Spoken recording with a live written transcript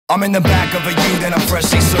I'm in the back of a ute and I'm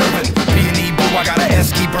freshly serving. B&E boo, I got a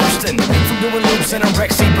esky bursting. From doing loops in a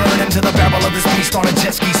Rexy burning to the barrel of this beast on a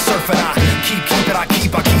jet ski surfing. I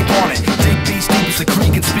keep on it. Dig beats deep as the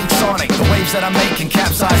creek and speak sonic. The waves that I'm making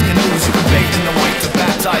capsize canoes. You can bathe in the wake to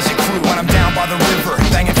baptize your crew. When I'm down by the river,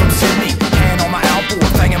 banging from Sydney, hand on my outboard,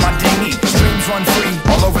 banging my dinghy. Streams run free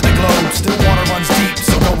all over the globe. Still water runs deep,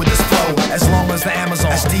 so go with this flow. As long as the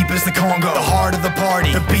Amazon, as deep as the Congo. The heart of the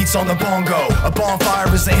party, the beats on the bongo. A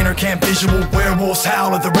bonfire is the intercamp visual. Werewolves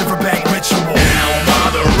howl at the riverbank ritual. Down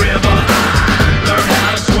by the river, I learned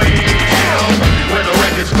how to swim. Where the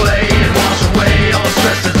records play and wash away all the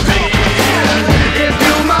stress that's been. It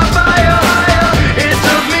fueled my fire higher. It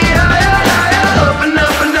took me higher, higher. Up and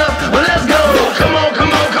up and up. Well, let's go. Come on,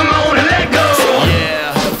 come on, come on and let go.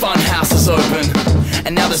 Yeah, the fun house is open,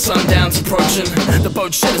 and now the sundown's approaching. The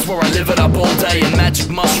boat shed is where I live it up all day, and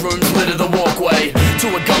magic mushrooms litter the walkway. To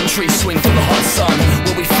a gum tree swing for the hot sun,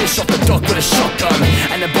 where we fish off the dock with a shotgun.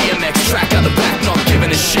 And a BMX track out the back, not giving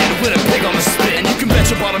a shit, with a pig on the spit. And you can bet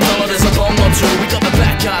your bottom dollar there's a bomb or two. We got the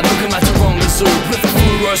backyard looking like Taronga Zoo, with the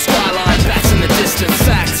fluoro skyline, bats in the distance.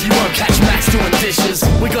 Fact, you won't catch Max doing dishes.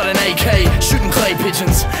 We got an AK, shooting clay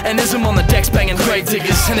pigeons, and Ism on the decks banging grave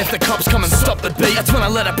diggers. And if the cops come and stop the beat, that's when I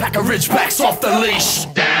let a pack of ridgebacks off the leash.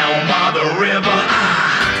 Down by the river,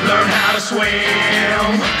 I learned how to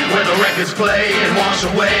swim. Where the records play and wash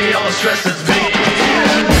away all the stress that's been.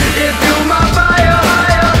 It fueled my fire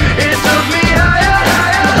higher. It took me higher,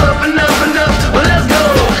 higher. Up and up and up. Well, let's go.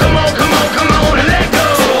 Come on, come on, come on and let go.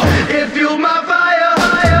 It fueled my fire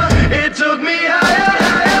higher. It took me higher,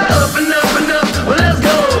 higher. Up and up and up. Well, let's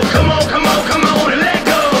go. Come on, come on, come on and let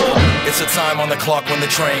go. It's a time on the clock when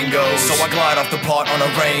the train goes, so I glide off the pot on a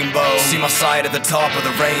rainbow. See my sight at the top of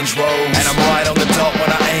the range road, and I'm right on the dot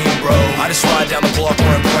when I aim, bro. I just ride down the block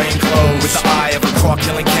wearing plain clothes, with the eye of a croc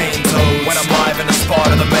killing cane toads. When I'm live in the spot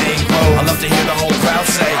of the main grove, I love to hear the whole crowd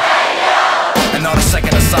say, and not a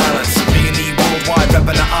second of silence. B&E worldwide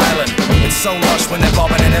repping the island. It's so lush when they're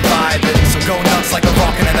bobbing and they're vibing, so go nuts like a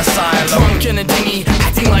rockin' in a silo. Drunk in a dinghy,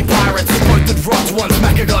 acting like pirates. Both that rocked once,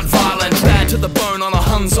 Macca got violent. Bad to the bone on a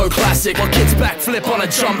Hunzo classic, while kids backflip on a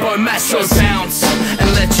jumbo macho. Bounce and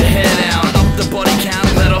let your hair down, up the body count,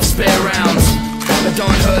 let off spare rounds. But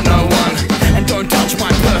don't hurt no one, and don't touch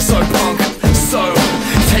my purse, so punk. So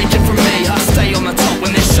take it from me, I stay on the top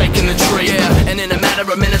when they're shaking the tree. Yeah, and in a matter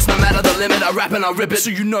of minutes, no matter the limit, I rap and I rip it,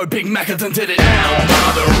 so you know Big Macca done did it. Down by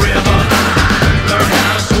the river, I learned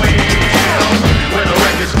how to swim. Where the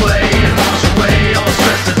records play